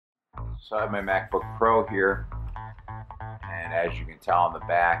So I have my MacBook Pro here, and as you can tell on the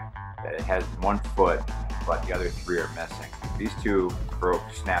back, that it has one foot, but the other three are missing. These two broke,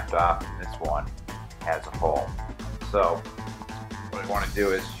 snapped off, and this one has a hole. So what I want to do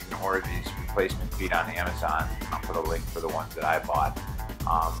is you can order these replacement feet on Amazon. I'll put a link for the ones that I bought.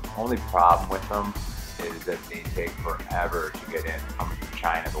 Only problem with them is that they take forever to get in. Coming from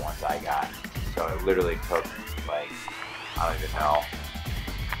China, the ones I got. So it literally took like, I don't even know,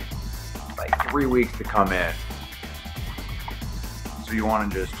 like 3 weeks to come in. So you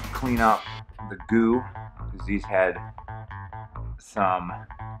want to just clean up the goo, because these had some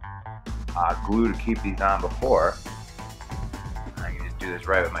glue to keep these on before. I can just do this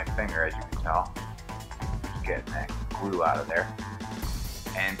right with my finger, as you can tell. Just getting that glue out of there.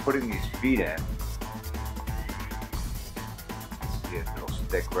 And putting these feet in, see if it'll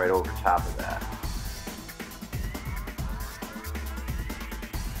stick right over top of that.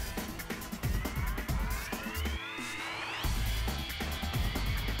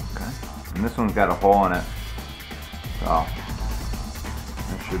 Okay, and this one's got a hole in it, so I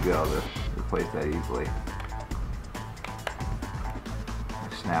should be able to replace that easily.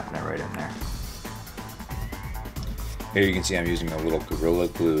 Snapping it right in there. Here you can see I'm using a little Gorilla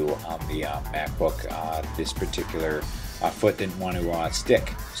Glue on the MacBook. This particular foot didn't want to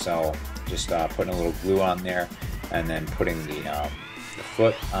stick, so just putting a little glue on there and then putting the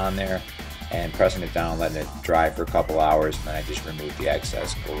foot on there and pressing it down, letting it dry for a couple hours, and then I just removed the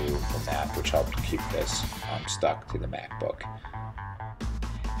excess glue from that, which helped keep this stuck to the MacBook.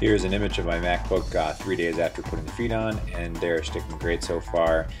 Here's an image of my MacBook 3 days after putting the feet on, and they're sticking great so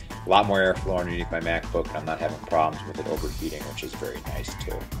far. A lot more airflow underneath my MacBook, and I'm not having problems with it overheating, which is very nice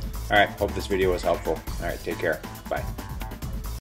too. Alright, hope this video was helpful. Alright, take care. Bye.